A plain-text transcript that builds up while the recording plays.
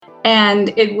And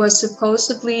it was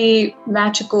supposedly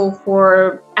magical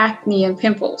for acne and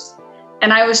pimples.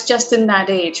 And I was just in that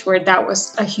age where that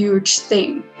was a huge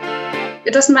thing.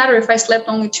 It doesn't matter if I slept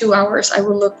only 2 hours, I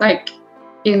will look like,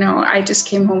 I just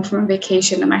came home from a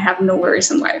vacation and I have no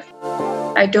worries in life.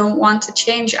 I don't want to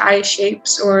change eye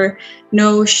shapes or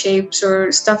nose shapes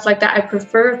or stuff like that. I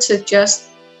prefer to just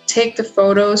take the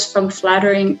photos from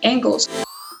flattering angles.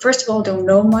 First of all, don't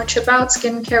know much about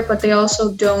skincare, but they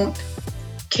also don't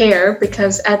care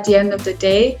because at the end of the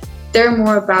day, they're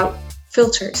more about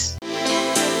filters.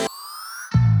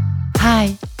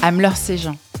 Hi, I'm Laure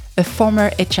Sejean, a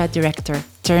former HR director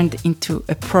turned into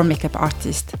a pro makeup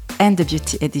artist and a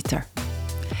beauty editor.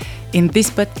 In this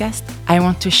podcast, I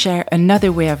want to share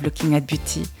another way of looking at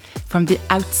beauty from the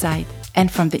outside and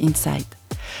from the inside.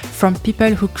 From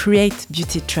people who create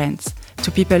beauty trends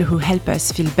to people who help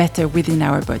us feel better within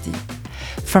our body.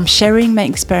 From sharing my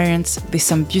experience with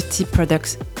some beauty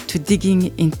products to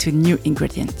digging into new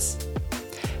ingredients.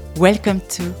 Welcome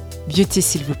to Beauty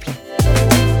S'il vous plaît.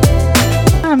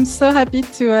 I'm so happy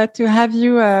to have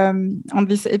you on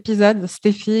this episode,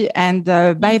 Steffie. And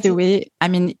by the way,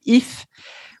 if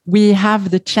we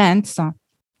have the chance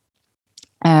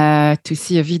to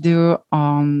see a video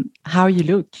on how you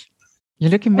look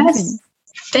amazing. Yes.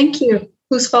 Thank you.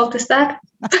 Whose fault is that?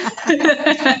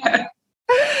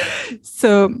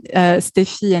 So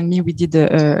Steffie and me, we did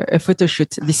a photo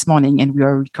shoot this morning and we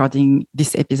were recording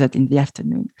this episode in the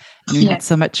afternoon. And we had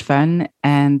so much fun.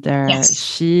 And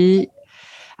Steffie,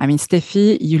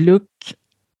 you look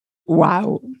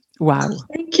wow.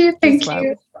 Thank you.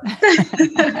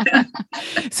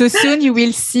 So soon you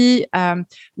will see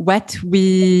what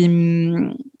we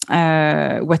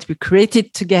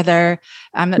created together.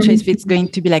 I'm not sure if it's going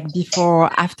to be like before,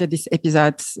 after this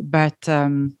episode, but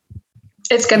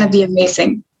it's going to be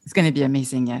amazing. It's going to be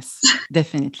amazing, yes,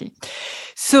 definitely.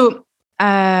 So,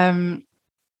 Steffie,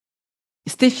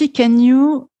 can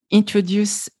you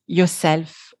introduce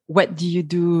yourself? What do you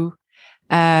do?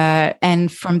 And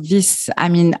from this,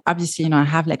 obviously, I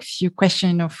have like few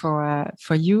questions, for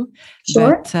you.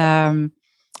 Sure. But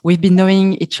we've been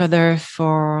knowing each other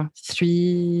for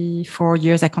 3-4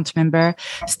 years. I can't remember.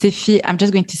 Steffie, I'm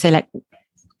just going to say like a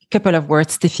couple of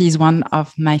words. Steffie is one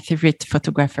of my favorite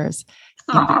photographers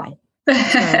in Dubai. So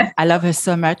I love her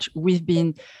so much. We've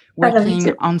been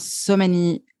working on so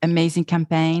many amazing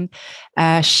campaigns.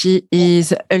 She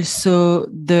is also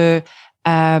the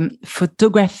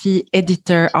photography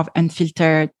editor of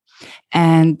Unfiltered.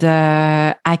 And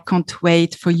I can't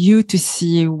wait for you to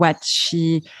see what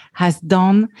she has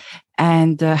done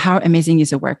and how amazing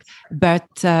is her work. But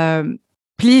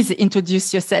please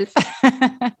introduce yourself.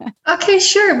 Okay,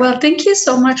 sure. Well, thank you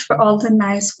so much for all the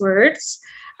nice words.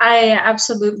 I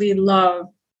absolutely love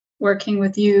working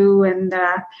with you and,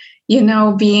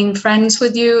 being friends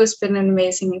with you. It's been an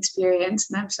amazing experience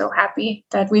and I'm so happy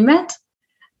that we met.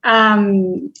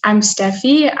 I'm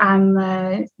Steffie.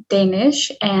 I'm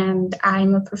Danish and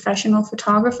I'm a professional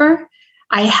photographer.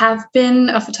 I have been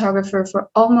a photographer for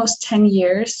almost 10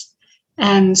 years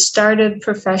and started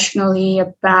professionally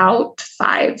about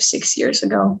 5-6 years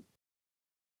ago.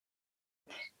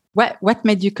 What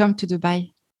made you come to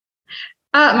Dubai?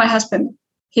 My husband.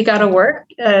 He got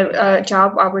a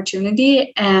job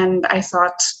opportunity and I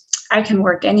thought I can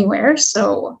work anywhere.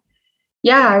 So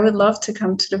yeah, I would love to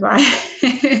come to Dubai.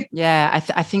 Yeah,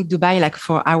 I think Dubai, like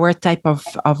for our type of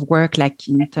work, like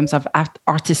in terms of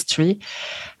artistry,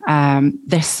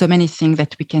 there's so many things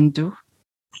that we can do.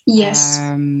 Yes.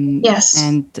 Yes.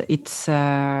 And it's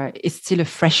still a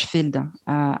fresh field,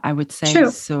 I would say.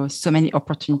 True. So many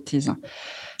opportunities.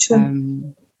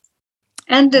 True.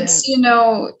 And it's,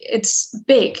 it's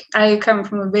big. I come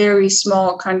from a very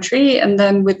small country. And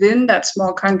then within that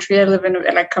small country,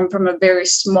 I come from a very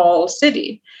small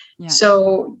city. Yeah.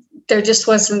 So there just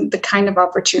wasn't the kind of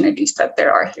opportunities that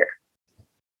there are here.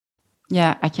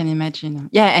 Yeah, I can imagine.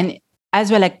 Yeah. And as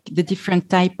well, like the different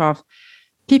type of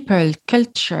people,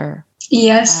 culture.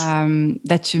 Yes.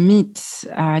 That you meet,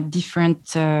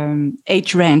 different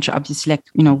age range. Obviously,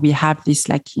 we have this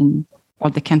like in all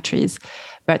the countries.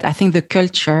 But I think the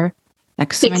culture,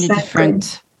 like so many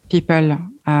different people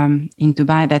in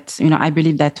Dubai that, I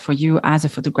believe that for you as a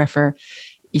photographer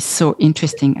is so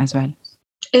interesting as well.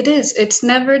 It is. It's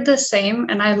never the same.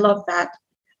 And I love that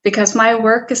because my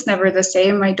work is never the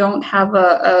same. I don't have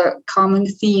a common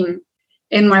theme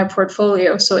in my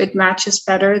portfolio. So it matches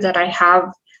better that I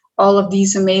have all of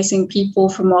these amazing people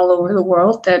from all over the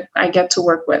world that I get to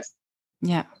work with.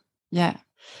 Yeah.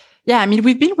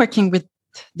 We've been working with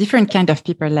different kind of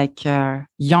people, like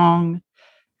young,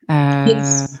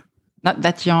 yes. Not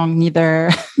that young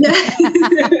neither.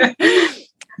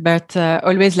 but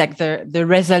always like the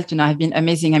result, have been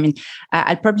amazing. I mean,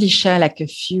 I'll probably share like a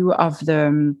few of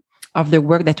the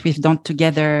work that we've done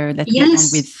together, that we've done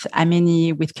with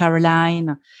Amini, with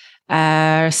Caroline,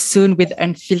 soon with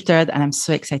Unfiltered, and I'm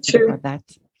so excited about that.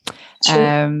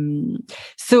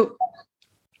 So,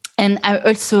 and I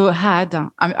also had,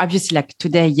 obviously like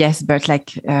today, yes, but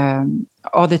like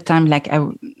all the time, like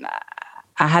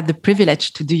I had the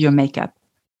privilege to do your makeup.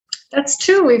 That's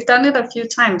true. We've done it a few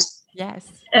times. Yes.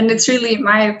 And it's really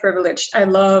my privilege. I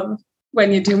love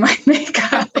when you do my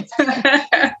makeup.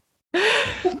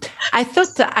 I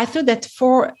thought that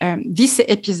for this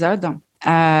episode,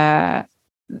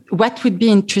 what would be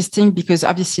interesting, because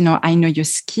obviously, I know your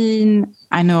skin.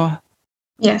 I know,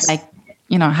 like,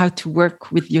 how to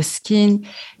work with your skin.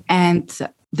 And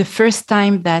the first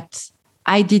time that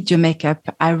I did your makeup,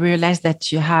 I realized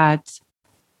that you had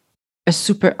a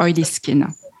super oily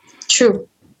skin. True.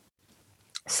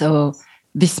 So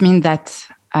this means that,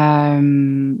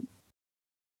 the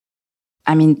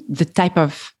type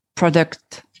of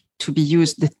product to be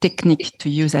used, the technique to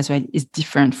use as well is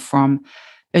different from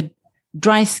a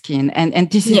dry skin. And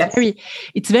this is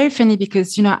it's very funny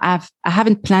because, I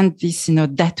haven't planned this,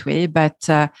 that way, but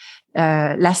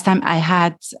last time I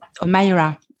had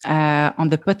Omaira on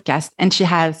the podcast, and she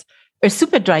has a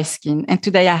super dry skin. And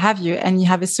today I have you, and you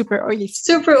have a super oily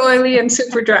skin. Super oily and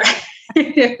super dry.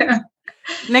 Yeah.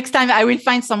 Next time I will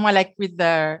find someone like with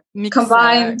the mix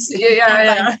combined.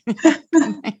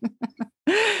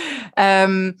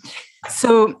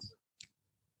 So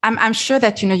I'm sure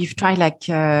that you've tried like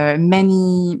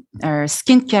many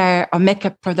skincare or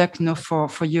makeup product,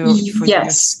 for your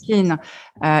skin,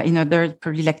 in order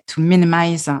probably like to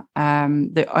minimize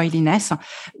the oiliness.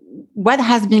 What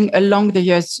has been along the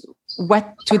years?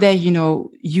 What today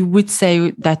you would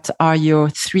say that are your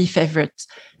 3 favorite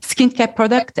skincare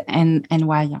product, and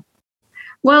why?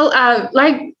 Well,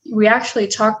 like we actually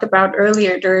talked about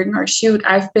earlier during our shoot,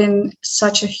 I've been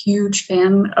such a huge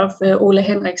fan of Ole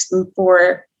Henriksen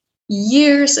for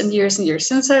years and years and years,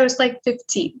 since I was like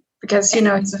 15, because,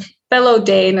 he's a fellow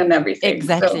Dane and everything.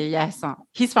 Exactly, so. Yes.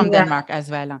 He's from Denmark as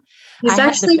well. He's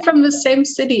actually from the same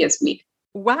city as me.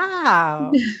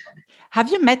 Wow.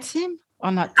 Have you met him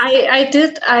or not? I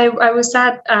did. I was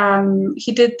at,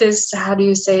 he did this, how do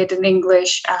you say it in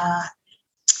English?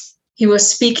 He was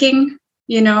speaking,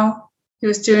 he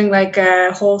was doing like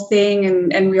a whole thing,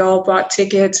 and we all bought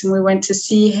tickets, and we went to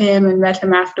see him and met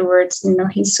him afterwards.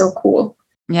 He's so cool.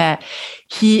 Yeah.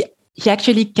 He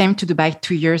actually came to Dubai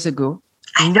 2 years ago,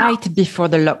 right before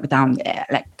the lockdown.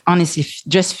 Like, honestly,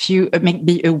 just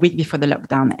maybe a week before the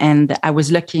lockdown. And I was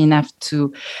lucky enough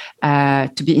to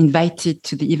be invited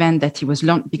to the event that he was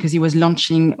because he was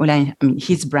launching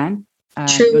his brand,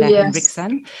 Ole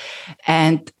Henriksen.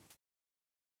 And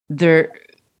the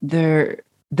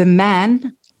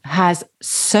man has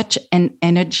such an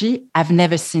energy. I've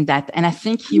never seen that. And I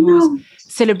think he was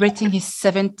celebrating his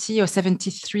 70 or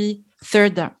 73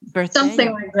 third birthday.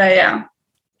 Something like that, yeah.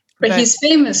 But he's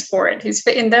famous for it.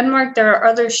 In Denmark, there are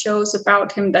other shows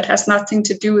about him that has nothing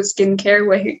to do with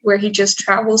skincare, where he just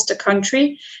travels the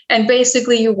country. And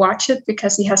basically you watch it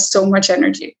because he has so much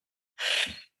energy.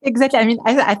 Exactly.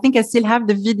 I think I still have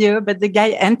the video, but the guy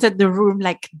entered the room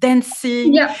like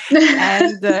dancing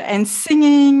and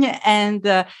singing,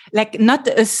 and like not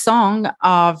a song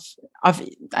of.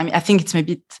 I think it's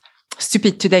maybe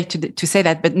stupid today to say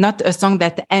that, but not a song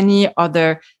that any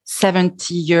other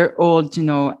 70-year-old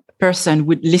person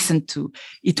would listen to.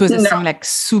 It was a song like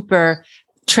super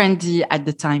trendy at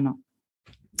the time.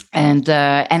 And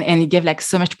it gave like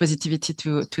so much positivity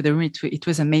to the room. It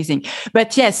was amazing.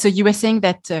 But yes, so you were saying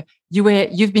that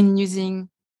you've been using.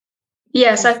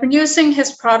 Yes, I've been using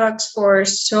his products for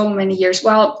so many years.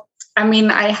 Well,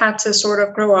 I had to sort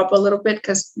of grow up a little bit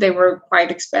because they were quite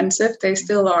expensive. They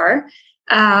still are.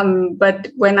 But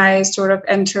when I sort of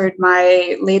entered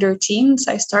my later teens,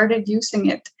 I started using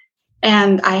it,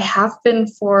 and I have been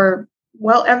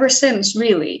ever since,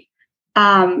 really.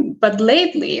 But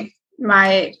lately,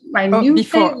 my new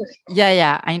favorite.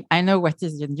 I know what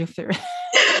is your new favorite.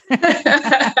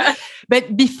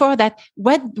 But before that,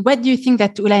 what do you think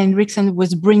that Ole Henriksen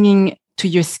was bringing to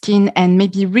your skin? And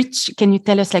maybe can you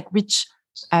tell us like which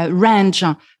range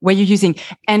were you using?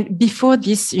 And before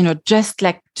this, just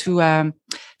like to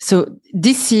so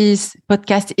this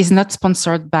podcast is not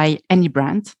sponsored by any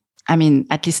brand.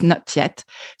 At least not yet.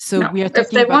 So we are talking. If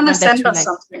they want to send us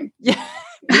something,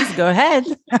 please go ahead.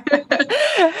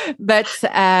 But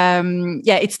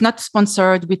it's not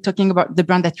sponsored. We're talking about the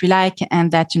brand that we like,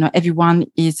 and that everyone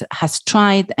has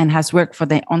tried and has worked for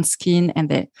their own skin,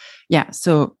 and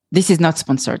so this is not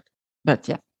sponsored. But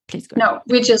Please go ahead. No,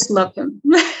 we just love him.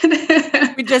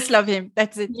 We just love him.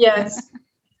 That's it. Yes.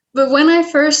 But when I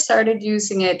first started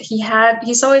using it,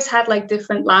 he's always had like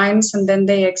different lines and then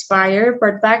they expire.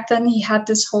 But back then he had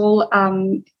this whole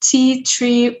tea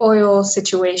tree oil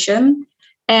situation.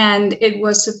 And it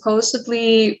was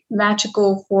supposedly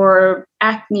magical for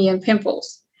acne and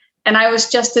pimples. And I was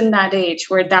just in that age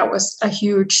where that was a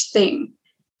huge thing.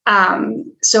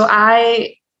 So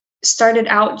I started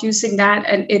out using that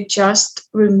and it just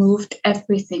removed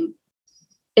everything.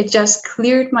 It just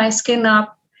cleared my skin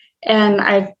up. And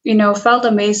I, felt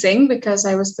amazing because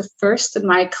I was the first in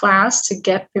my class to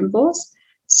get pimples.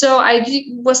 So I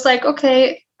was like,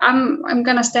 okay, I'm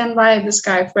gonna stand by this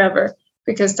guy forever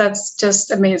because that's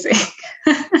just amazing.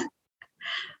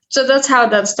 So that's how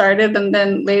that started. And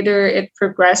then later it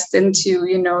progressed into,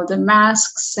 the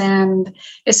masks and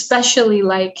especially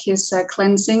like his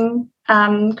cleansing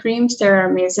creams. They're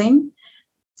amazing.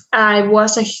 I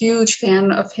was a huge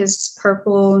fan of his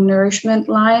purple nourishment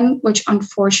line, which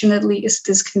unfortunately is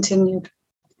discontinued.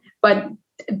 But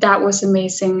that was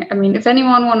amazing. I mean, if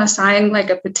anyone want to sign like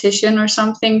a petition or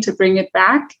something to bring it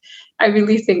back, I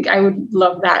really think I would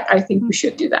love that. I think we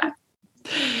should do that.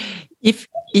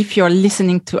 If you're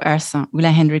listening to us,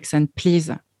 Ulla Henriksen, please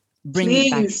bring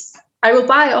it back. I will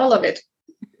buy all of it,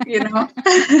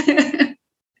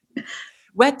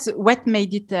 What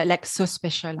made it like so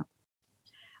special?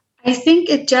 I think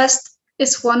it just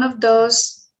is one of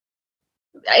those.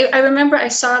 I remember I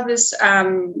saw this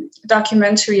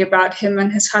documentary about him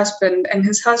and his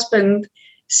husband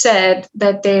said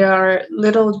that they are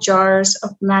little jars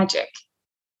of magic.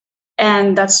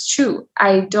 And that's true.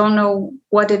 I don't know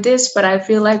what it is, but I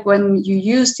feel like when you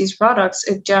use these products,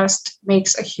 it just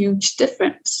makes a huge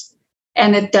difference.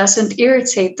 And it doesn't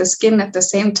irritate the skin at the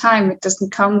same time. It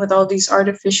doesn't come with all these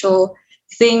artificial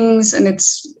things, and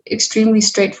it's extremely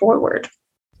straightforward.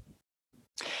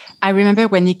 I remember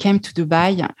when he came to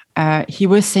Dubai, he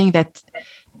was saying that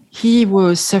he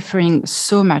was suffering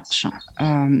so much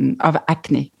of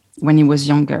acne when he was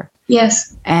younger.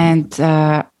 Yes. And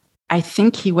I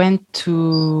think he went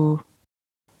to,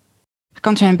 I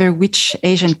can't remember which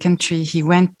Asian country he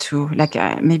went to, like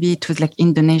maybe it was like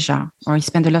Indonesia, or he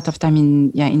spent a lot of time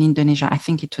in Indonesia. I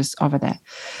think it was over there.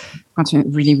 I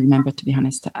can't really remember, to be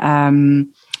honest.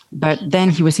 But then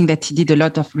he was saying that he did a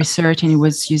lot of research and he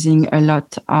was using a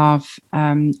lot of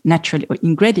natural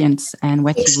ingredients and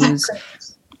what he was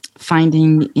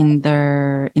finding in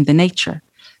the nature.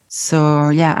 So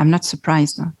yeah, I'm not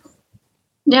surprised.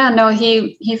 Yeah, no,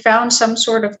 he found some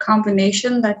sort of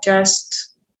combination that just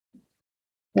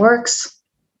works.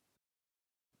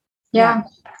 Yeah.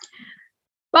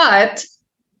 But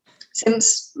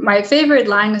since my favorite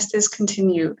line is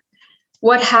discontinued,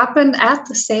 what happened at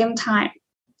the same time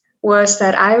was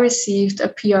that I received a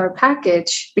PR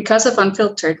package because of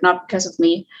Unfiltered, not because of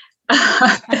me,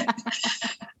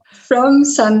 from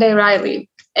Sunday Riley.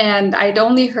 And I'd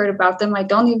only heard about them. I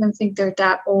don't even think they're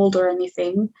that old or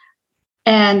anything.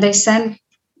 And they sent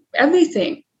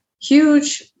everything,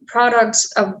 huge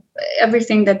products of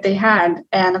everything that they had.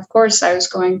 And of course, I was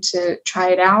going to try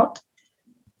it out.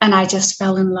 And I just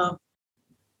fell in love.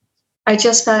 I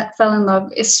just fell in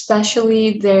love,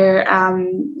 especially their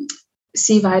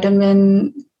C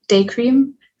vitamin day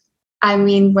cream. I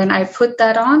mean, when I put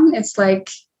that on, it's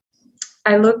like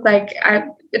I look like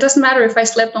it doesn't matter if I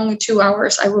slept only 2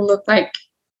 hours. I will look like,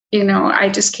 I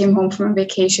just came home from a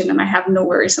vacation and I have no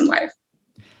worries in life.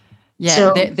 Yeah,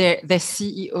 so, the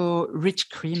CEO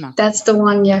Rich Cream. That's the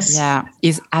one, yes. Yeah,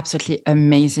 is absolutely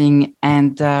amazing.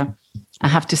 And I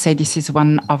have to say, this is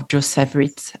one of Joe's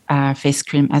favorite face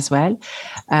cream as well.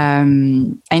 I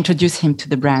introduced him to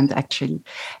the brand, actually.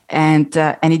 And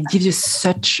it gives you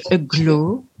such a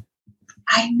glow.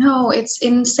 I know, it's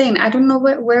insane. I don't know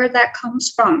where that comes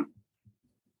from.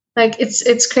 Like,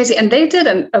 it's crazy. And they did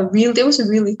it was a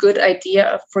really good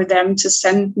idea for them to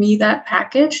send me that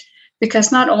package.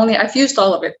 Because not only I've used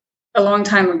all of it a long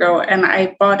time ago and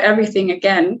I bought everything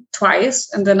again twice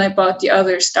and then I bought the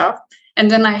other stuff. And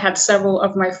then I had several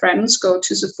of my friends go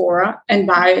to Sephora and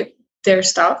buy their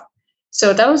stuff.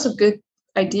 So that was a good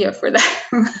idea for them.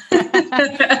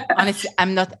 Honestly,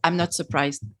 I'm not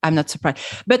surprised. I'm not surprised.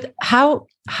 But how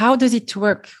does it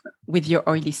work with your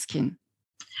oily skin?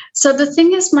 So the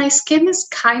thing is, my skin is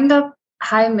kind of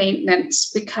high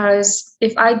maintenance because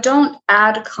if I don't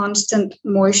add constant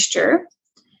moisture,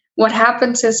 what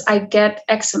happens is I get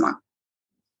eczema.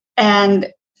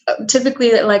 And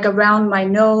typically like around my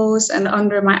nose and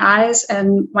under my eyes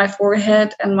and my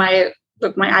forehead and my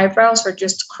eyebrows are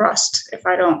just crust if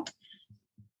I don't.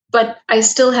 But I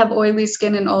still have oily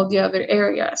skin in all the other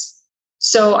areas.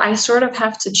 So I sort of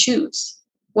have to choose.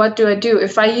 what do I do?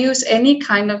 If I use any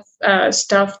kind of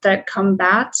stuff that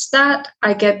combats that,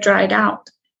 I get dried out.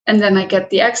 And then I get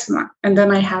the eczema. And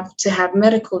then I have to have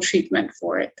medical treatment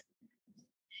for it.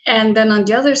 And then on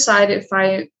the other side, if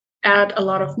I add a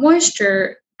lot of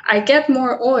moisture, I get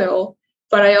more oil,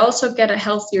 but I also get a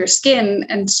healthier skin.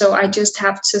 And so I just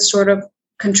have to sort of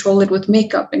control it with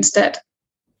makeup instead.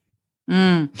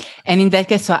 And in that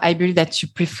case, so I believe that you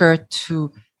prefer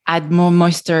to add more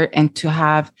moisture and to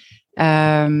have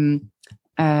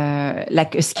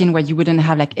like a skin where you wouldn't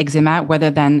have like eczema, rather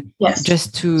than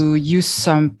just to use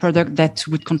some product that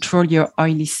would control your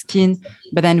oily skin,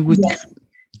 but then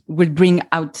would bring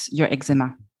out your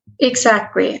eczema.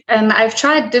 Exactly. And I've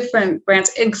tried different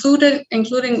brands,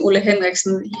 including Ole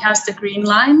Henriksen. He has the green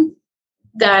line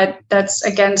that's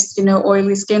against,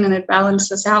 oily skin, and it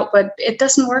balances out, but it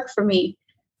doesn't work for me.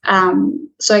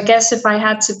 So I guess if I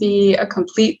had to be a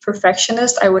complete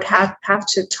perfectionist, I would have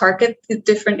to target the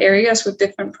different areas with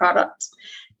different products.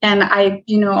 And I,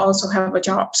 also have a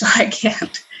job, so I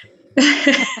can't.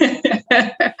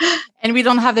 And we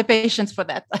don't have the patience for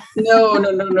that.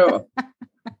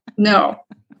 No.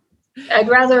 I'd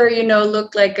rather,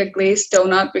 look like a glazed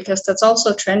donut, because that's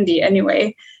also trendy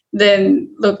anyway, than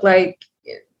look like,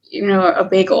 a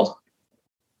bagel.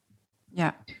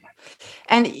 Yeah.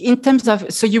 And in terms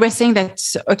of, so you were saying that,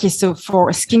 okay, so for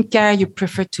skincare, you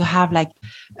prefer to have like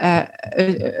a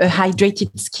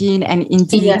hydrated skin, and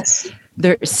indeed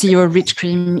the CO-rich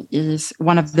cream is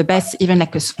one of the best. Even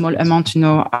like a small amount,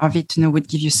 of it, would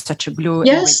give you such a glow.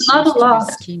 Yes, not a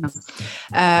lot. Skin.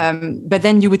 But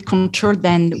then you would control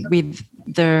then with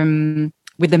the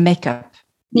makeup.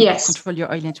 Yes. Control your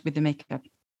oiliness with the makeup.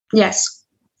 Yes.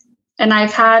 And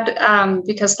I've had,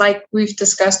 because like we've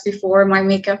discussed before, my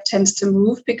makeup tends to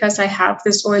move because I have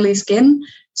this oily skin.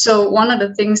 So one of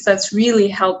the things that's really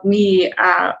helped me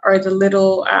are the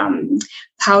little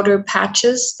powder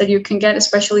patches that you can get,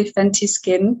 especially Fenty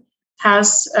Skin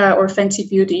has, or Fenty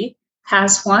Beauty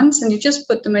has ones, and you just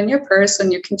put them in your purse,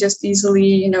 and you can just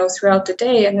easily, throughout the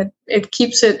day, and it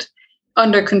keeps it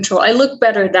under control. I look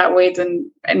better that way than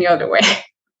any other way.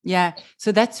 Yeah.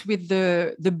 So that's with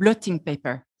the blotting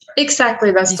paper.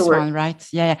 Exactly, that's the word. One, right?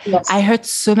 Yeah. Yes. I heard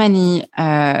so many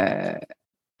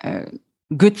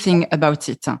good things about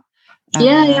it.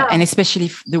 And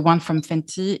especially the one from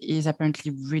Fenty is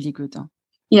apparently really good.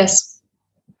 Yes.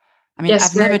 I mean,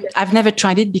 I've never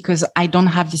tried it because I don't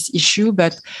have this issue,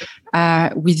 but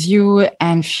with you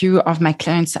and few of my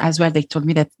clients as well, they told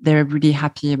me that they're really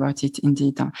happy about it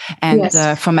indeed. And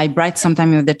for my bride,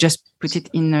 sometimes they just put it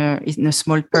in a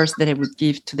small purse that I would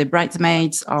give to the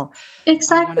bridesmaids or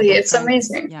exactly. It's friends.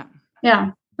 Amazing.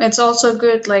 Yeah. It's also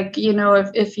good, like,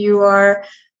 if you are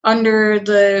under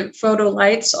the photo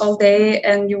lights all day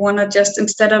and you want to just,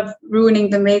 instead of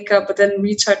ruining the makeup, but then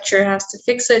retoucher has to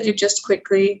fix it, you just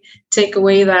quickly take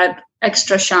away that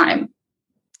extra shine.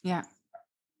 Yeah.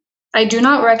 I do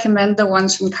not recommend the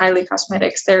ones from Kylie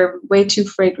Cosmetics. They're way too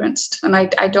fragranced. And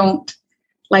I don't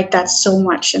like that so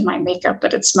much in my makeup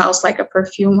that it smells like a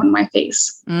perfume on my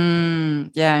face.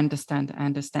 Yeah, I understand.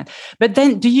 But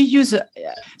then do you use,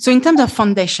 so in terms of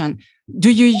foundation, do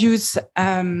you use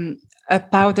a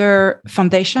powder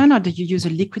foundation, or do you use a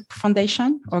liquid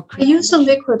foundation? Or I use a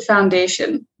liquid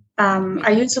foundation.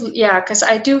 Because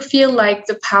I do feel like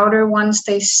the powder ones,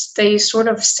 they sort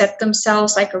of set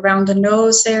themselves like around the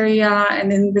nose area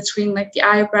and in between like the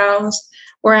eyebrows.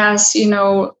 Whereas,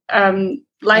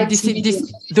 like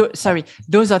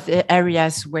those are the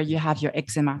areas where you have your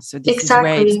eczema. So this is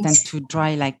where it tends to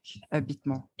dry like a bit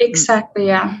more. Exactly,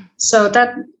 yeah. So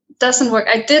that doesn't work.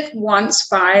 I did once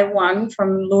buy one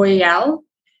from L'Oreal,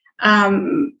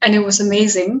 and it was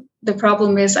amazing. The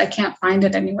problem is I can't find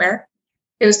it anywhere.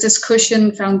 It was this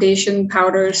cushion foundation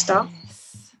powder stuff.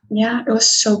 Yeah, it was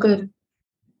so good.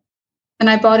 And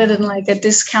I bought it in like a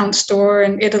discount store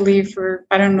in Italy for,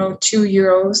 I don't know,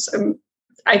 €2. And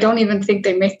I don't even think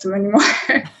they make them anymore.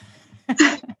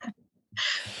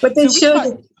 But they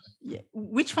should.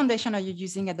 Which foundation are you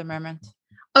using at the moment?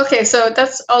 Okay, so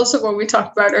that's also what we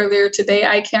talked about earlier today.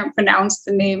 I can't pronounce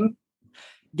the name.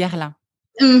 Guerlain.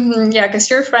 Mm-hmm, yeah, because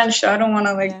you're French, so I don't want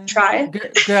to try.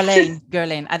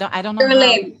 Guerlain. I don't know.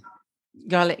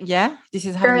 Guerlain. Yeah, this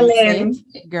is how you say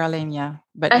it. Guerlain. Yeah,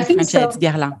 but in French, it's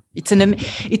Guerlain.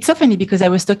 It's so funny because I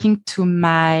was talking to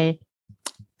my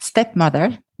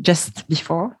stepmother just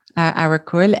before our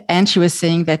call, and she was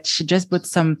saying that she just bought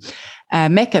some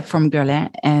makeup from Guerlain,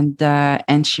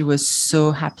 and she was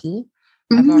so happy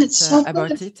about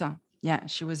it. Yeah,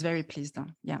 she was very pleased.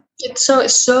 Yeah, it's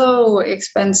so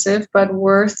expensive, but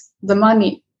worth the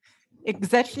money.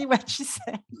 Exactly what she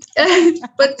said.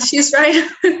 But she's right.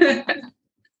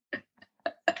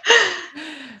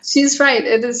 She's right.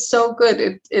 It is so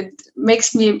good. It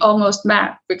makes me almost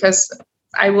mad because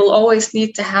I will always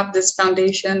need to have this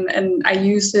foundation and I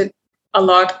use it a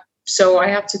lot. So I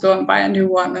have to go and buy a new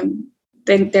one and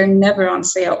they're never on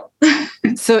sale.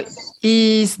 So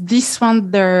is this one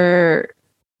the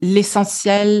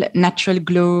L'Essentiel Natural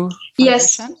Glow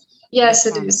foundation? Yes,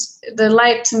 it is. The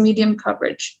light to medium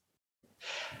coverage.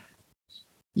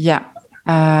 Yeah.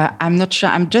 I'm not sure.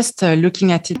 I'm just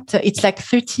looking at it. It's like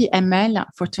 30 ml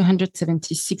for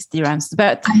 276 dirhams.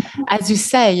 But as you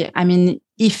say, I mean,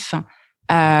 if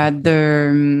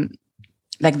the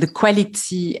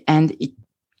quality and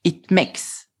it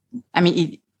makes, I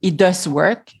mean, it does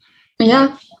work.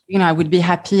 Yeah. I would be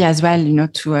happy as well,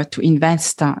 to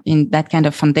invest in that kind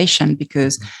of foundation,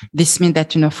 because this means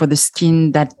that, for the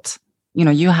skin that,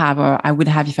 you have, or I would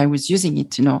have if I was using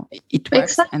it, it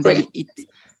works. Exactly. And then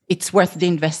it's worth the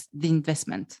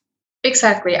investment.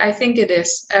 Exactly. I think it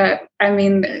is. And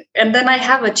then I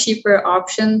have a cheaper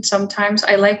option. Sometimes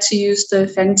I like to use the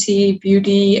Fenty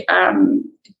Beauty,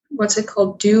 what's it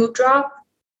called? Dew Drop.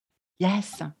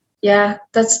 Yes. Yeah,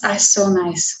 that's so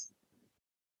nice.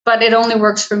 But it only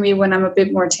works for me when I'm a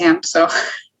bit more tan. So,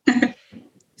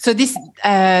 so this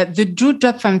the Dew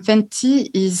Drop from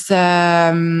Fenty is.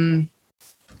 I'm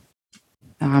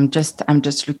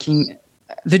just looking.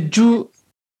 The Dew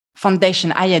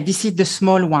foundation. Yeah, this is the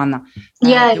small one.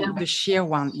 The sheer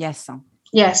one. Yes.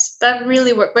 Yes, that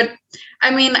really works. But I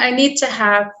mean, I need to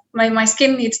have my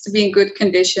skin needs to be in good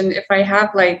condition. If I have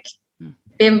like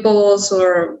pimples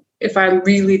or if I'm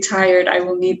really tired, I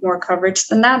will need more coverage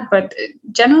than that. But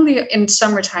generally in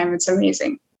summertime, it's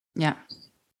amazing. Yeah.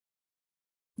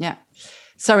 Yeah.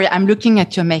 Sorry, I'm looking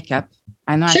at your makeup.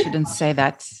 I know sure. I shouldn't say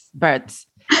that, but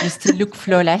you still look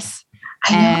flawless.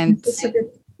 And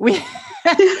we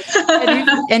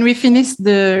finished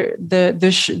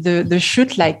the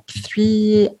shoot like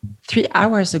three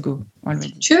hours ago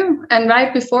already. True. And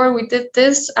right before we did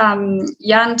this,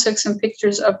 Jan took some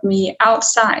pictures of me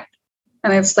outside.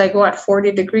 And it's like,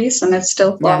 40 degrees and it's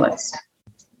still flawless. Yeah.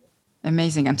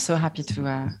 Amazing. I'm so happy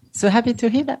to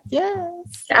hear that.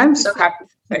 Yes. Yeah, I'm so happy.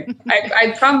 Like,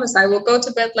 I promise I will go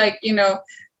to bed, like,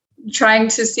 trying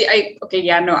to see.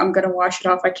 I'm going to wash it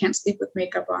off. I can't sleep with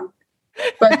makeup on.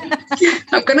 But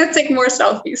I'm going to take more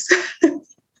selfies.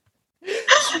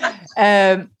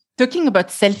 Talking about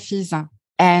selfies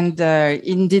and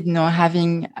indeed,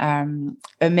 having a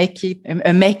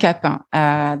makeup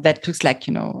that looks like,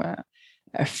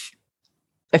 a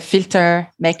filter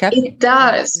makeup. It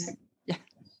does. Yeah.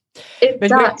 It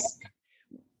does.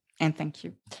 And thank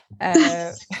you.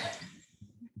 I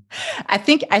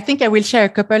think I will share a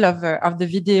couple of the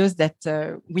videos that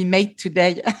we made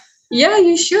today. Yeah,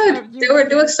 you should. They were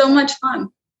doing so much fun.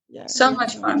 Yeah, so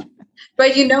much fun.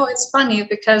 But it's funny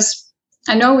because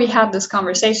I know we had this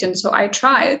conversation, so I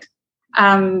tried.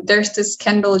 There's this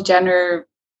Kendall Jenner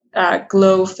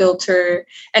glow filter,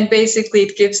 and basically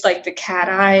it gives like the cat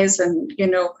eyes and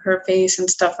her face and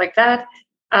stuff like that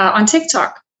on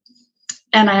TikTok.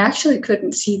 And I actually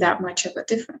couldn't see that much of a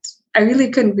difference. I really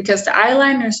couldn't, because the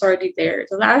eyeliner's already there,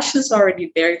 the lashes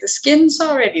already there, the skin's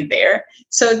already there.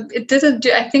 So it didn't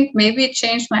do. I think maybe it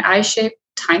changed my eye shape a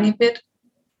tiny bit.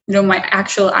 My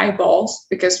actual eyeballs,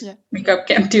 because makeup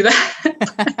can't do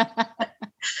that.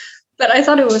 But I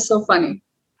thought it was so funny.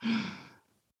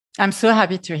 I'm so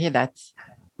happy to hear that.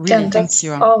 Really, thank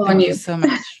you. Thank you so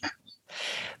much.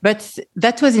 But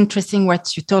that was interesting.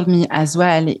 What you told me as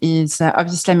well is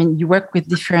obviously, I mean, you work with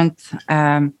different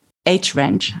age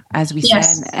range, as we said,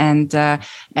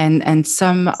 and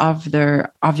some of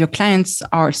your clients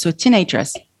are also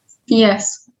teenagers.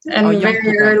 Yes, and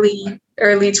very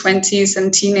early 20s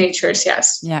and teenagers.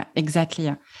 Yes. Yeah, exactly.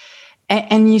 Yeah.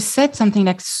 And you said something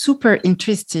like super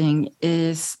interesting,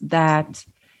 is that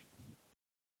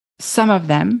some of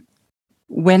them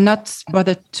were not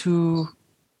bothered to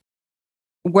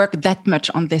work that much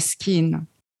on their skin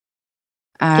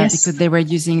because they were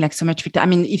using like so much filter. I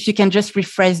mean, if you can just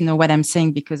rephrase, what I'm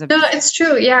saying, because of no, it's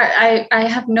true. Yeah, I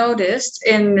have noticed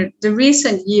in the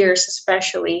recent years,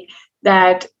 especially,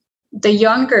 that the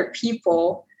younger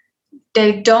people,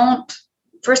 they don't,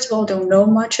 first of all, don't know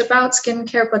much about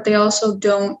skincare, but they also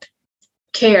don't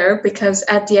care, because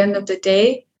at the end of the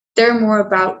day, they're more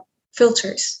about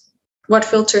filters. What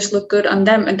filters look good on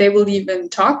them, and they will even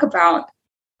talk about,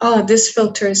 oh, this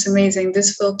filter is amazing,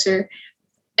 this filter.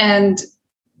 And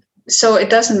so it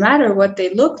doesn't matter what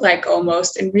they look like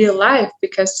almost in real life,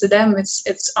 because to them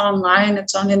it's online,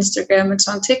 it's on Instagram, it's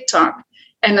on TikTok.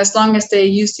 And as long as they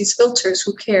use these filters,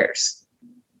 who cares?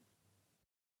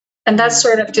 And that's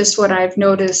sort of just what I've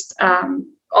noticed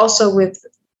also with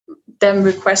them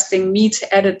requesting me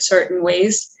to edit certain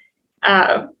ways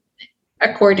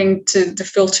according to the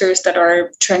filters that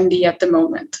are trendy at the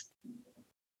moment.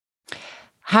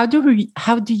 How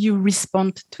do you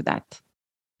respond to that?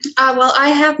 Well, I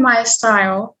have my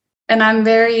style, and I'm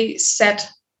very set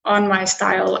on my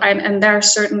style, and there are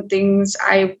certain things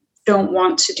I don't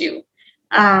want to do.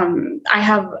 I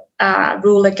have a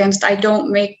rule against I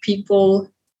don't make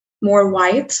people more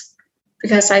white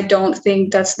because I don't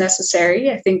think that's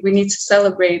necessary. I think we need to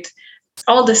celebrate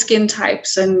all the skin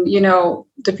types, and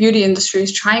the beauty industry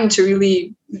is trying to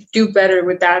really do better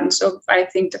with that, and so I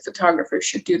think the photographers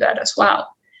should do that as well.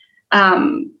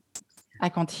 I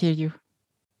can't hear you.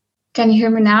 Can you hear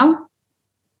me now?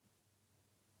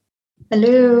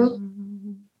 Hello?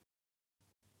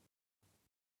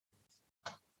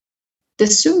 The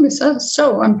Zoom is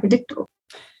so unpredictable.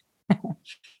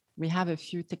 We have a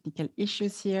few technical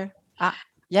issues here.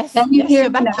 Yes, Can you hear you're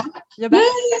back. me now? You're back.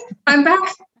 Yeah, I'm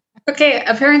back. Okay,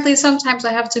 apparently sometimes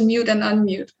I have to mute and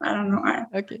unmute. I don't know why.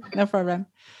 Okay, no problem.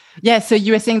 Yeah, so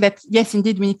you were saying that, yes,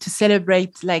 indeed, we need to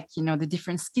celebrate the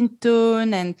different skin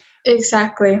tone and...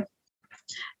 Exactly.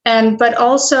 But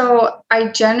also, I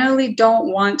generally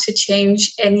don't want to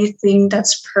change anything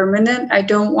that's permanent. I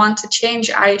don't want to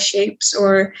change eye shapes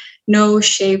or nose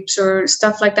shapes or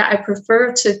stuff like that. I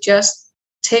prefer to just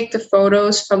take the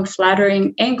photos from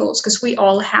flattering angles, because we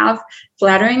all have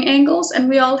flattering angles and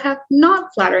we all have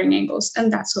not flattering angles,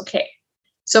 and that's okay.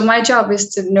 So my job is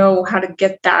to know how to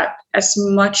get that as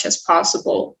much as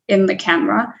possible in the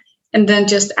camera, and then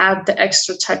just add the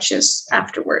extra touches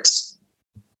afterwards.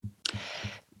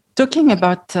 Talking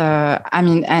about,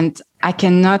 and I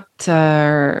cannot,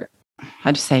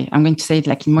 how to say, I'm going to say it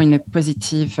like more in a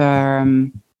positive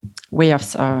way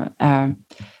of,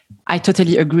 I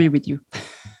totally agree with you.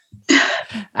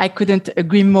 I couldn't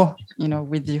agree more,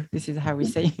 with you. This is how we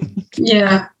say.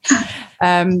 Yeah.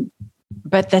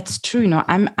 But that's true.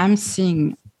 I'm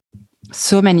seeing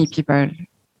so many people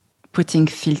putting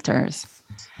filters,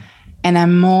 and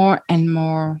I'm more and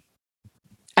more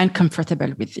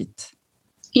uncomfortable with it.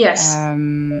 Yes.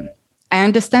 I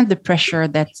understand the pressure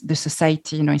that the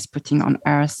society, is putting on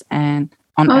us and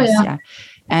on us. Yeah.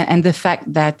 And the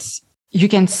fact that you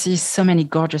can see so many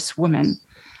gorgeous women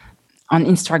on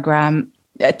Instagram.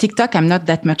 TikTok, I'm not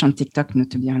that much on TikTok,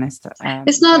 to be honest.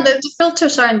 It's not that the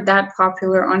filters aren't that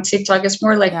popular on TikTok. It's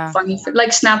more like funny, like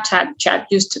Snapchat chat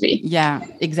used to be. Yeah,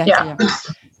 exactly.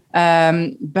 Yeah.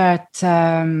 But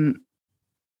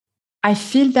I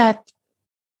feel that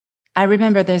I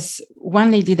remember there's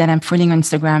one lady that I'm following on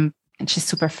Instagram, and she's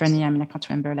super funny. I can't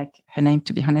remember her name,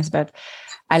 to be honest, but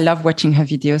I love watching her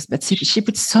videos. But she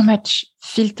puts so much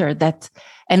filter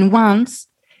and once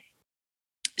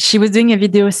she was doing a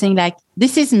video saying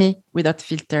this is me without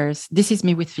filters. This is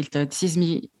me with filters. This is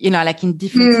me, in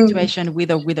different situations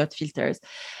with or without filters.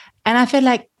 And I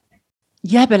felt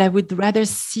yeah, but I would rather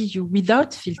see you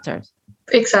without filters.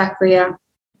 Exactly. Yeah.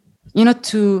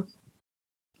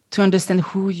 To understand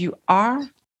who you are,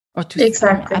 or to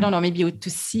exactly. I don't know, maybe to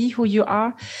see who you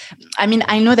are.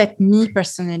 I know that me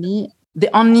personally, the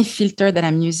only filter that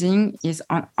I'm using is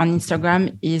on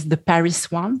Instagram is the Paris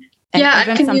one. And yeah,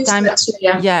 even I can use that too,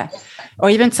 yeah. Or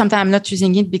even sometimes I'm not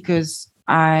using it because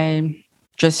I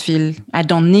just feel I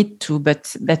don't need to.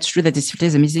 But that's true that this filter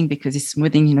is amazing because it's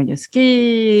smoothing, your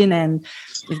skin and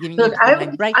it's giving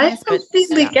you brightness. I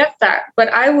completely get that, but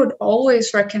I would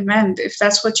always recommend, if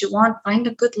that's what you want, find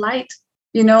a good light.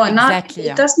 And exactly,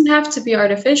 it doesn't have to be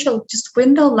artificial, just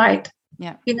window light.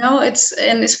 Yeah.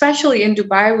 And especially in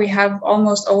Dubai, we have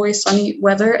almost always sunny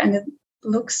weather, and it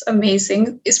looks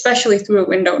amazing, especially through a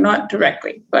window, not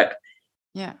directly, but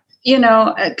yeah,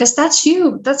 because that's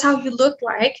how you look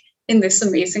like in this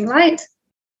amazing light.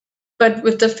 But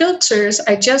with the filters,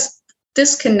 I just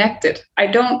disconnect it. I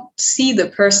don't see the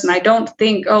person. I don't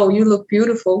think, oh, you look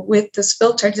beautiful with this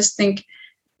filter. I just think,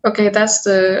 okay, that's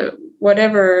the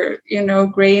whatever,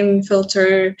 grain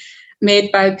filter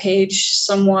made by Paige,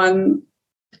 someone,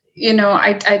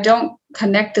 I don't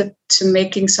connect it to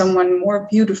making someone more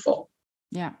beautiful.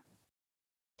 Yeah.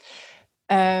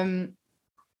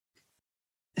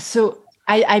 So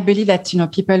I believe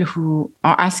that, people who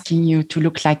are asking you to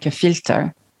look like a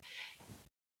filter,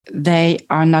 they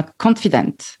are not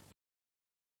confident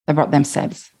about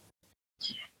themselves.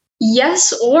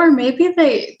 Yes, or maybe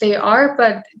they are,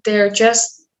 but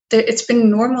it's been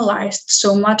normalized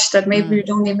so much that maybe you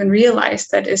don't even realize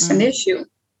that it's an issue.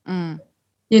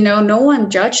 No one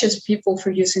judges people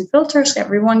for using filters.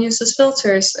 Everyone uses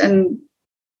filters, and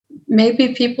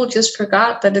maybe people just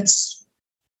forgot that it's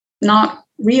not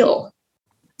real.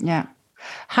 Yeah.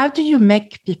 How do you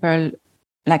make people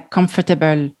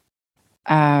comfortable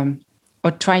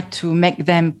or try to make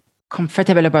them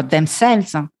comfortable about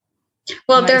themselves.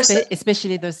 Well, there's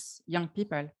especially those young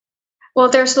people. Well,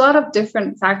 there's a lot of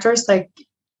different factors, like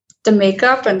the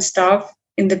makeup and stuff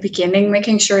in the beginning,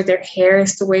 making sure their hair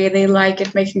is the way they like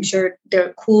it, making sure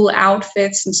they're cool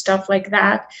outfits and stuff like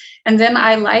that. And then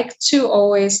I like to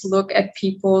always look at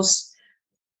people's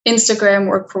Instagram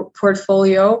or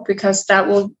portfolio, because that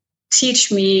will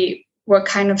teach me what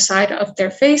kind of side of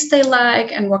their face they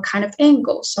like and what kind of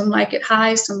angles. Some like it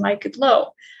high, some like it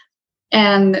low.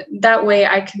 And that way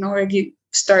I can already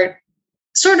start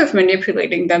sort of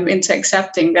manipulating them into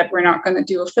accepting that we're not going to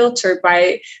do a filter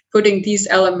by putting these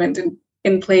elements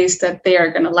in place that they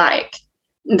are going to like.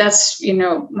 And that's,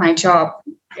 my job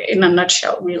in a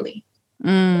nutshell, really.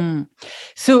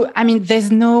 So, I mean,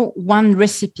 there's no one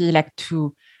recipe like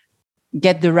to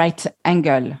get the right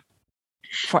angle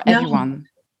for everyone.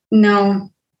 No.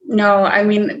 I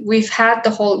mean, we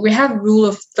have rule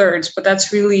of thirds, but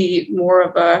that's really more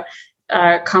of a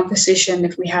composition.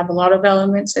 If we have a lot of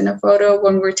elements in a photo,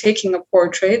 when we're taking a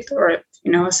portrait or a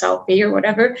selfie or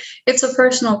whatever, it's a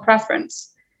personal preference.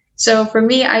 So for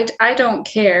me, I don't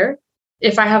care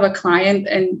if I have a client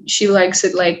and she likes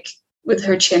it like with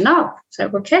her chin up. So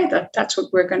okay, that's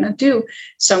what we're gonna do.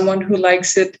 Someone who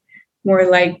likes it more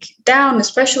like down,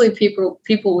 especially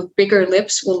people with bigger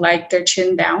lips will like their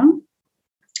chin down,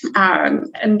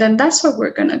 and then that's what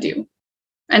we're gonna do.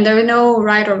 And there is no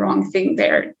right or wrong thing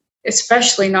there,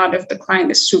 especially not if the client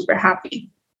is super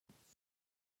happy.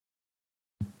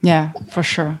 Yeah, for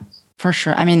sure.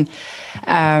 I mean,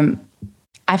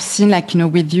 I've seen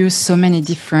with you so many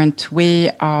different way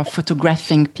of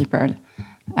photographing people.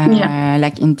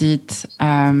 Like indeed,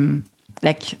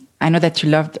 like I know that you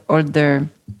loved all the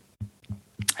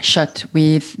shot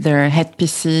with their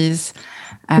headpieces.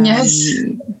 Yes.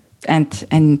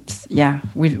 And yeah,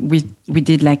 we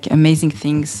did like amazing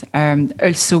things.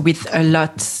 Also with a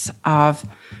lot of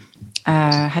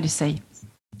how do you say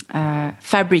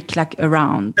fabric like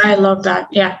around. I love that.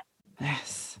 Yeah.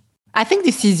 Yes. I think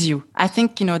this is you. I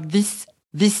think this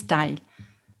style.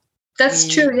 That's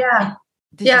true. Yeah.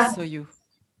 This is so you.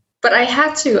 But I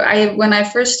had to. When I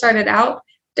first started out,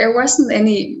 there wasn't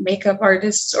any makeup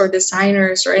artists or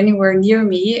designers or anywhere near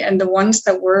me, and the ones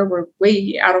that were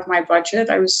way out of my budget.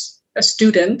 I was a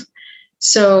student,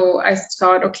 so I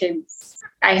thought, okay,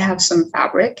 I have some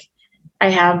fabric. I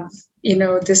have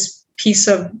this piece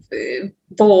of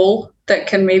bowl that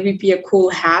can maybe be a cool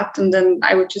hat, and then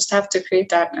I would just have to create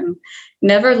that and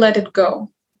never let it go.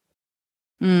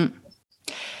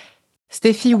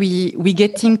 Steffie, we're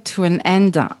getting to an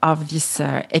end of this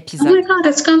episode. Oh my God,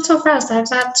 it's gone so fast. I've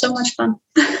had so much fun.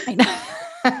 I know.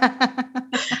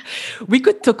 We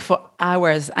could talk for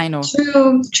hours, I know.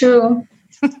 True.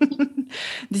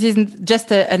 This is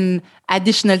just an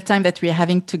additional time that we're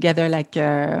having together, like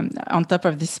on top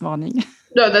of this morning.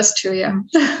 No, that's true, yeah.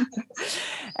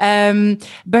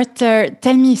 But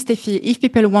tell me, Steffie, if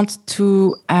people want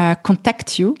to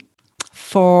contact you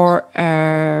for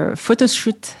a photo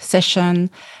shoot session,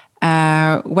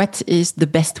 what is the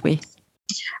best way?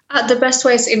 The best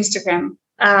way is Instagram.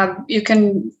 You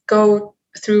can go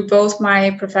through both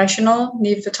my professional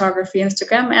Neve Photography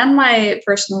Instagram and my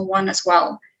personal one as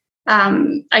well.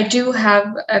 I do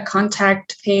have a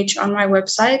contact page on my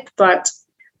website, but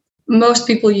most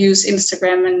people use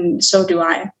Instagram, and so do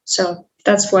I. So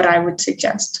that's what I would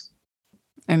suggest.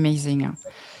 Amazing.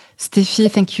 Steffie,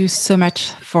 thank you so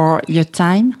much for your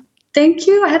time. Thank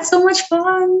you. I had so much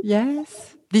fun.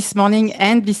 Yes. This morning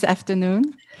and this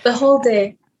afternoon. The whole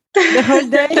day. The whole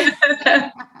day.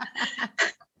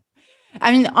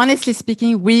 I mean, honestly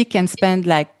speaking, we can spend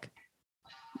like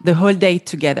the whole day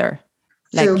together,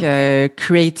 like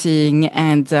creating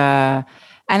and I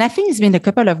think it's been a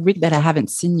couple of weeks that I haven't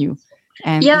seen you.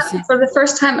 And for the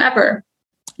first time ever.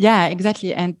 Yeah,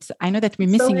 exactly. And I know that we're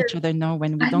missing each other now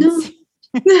when we don't see.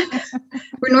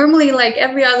 We normally like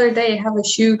every other day have a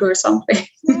shoot or something.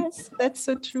 Yes, that's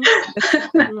so true.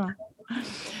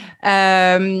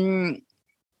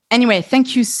 Anyway,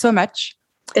 thank you so much.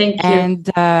 Thank you.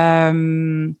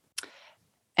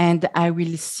 And I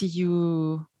will see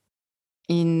you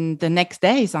in the next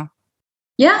days.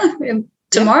 Yeah,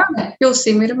 tomorrow. Yeah. You'll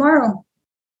see me tomorrow.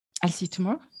 I'll see you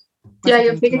tomorrow? What's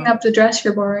you're picking up the dress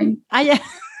you're borrowing. Yeah.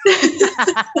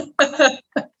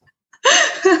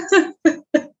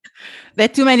 There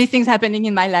are too many things happening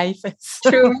in my life.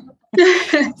 True.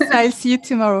 So I'll see you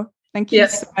tomorrow. Thank you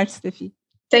so much, Steffie.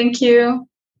 Thank you.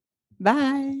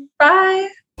 Bye. Bye.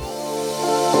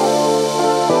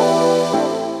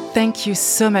 Thank you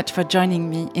so much for joining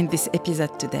me in this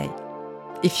episode today.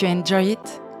 If you enjoy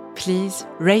it, please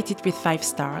rate it with 5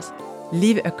 stars,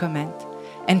 leave a comment,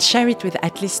 and share it with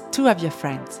at least 2 of your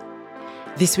friends.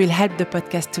 This will help the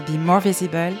podcast to be more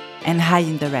visible and high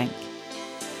in the rank.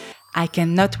 I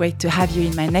cannot wait to have you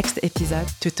in my next episode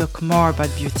to talk more about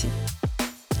beauty.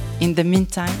 In the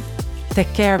meantime,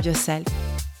 take care of yourself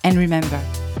and remember,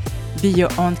 be your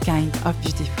own kind of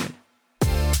beautiful.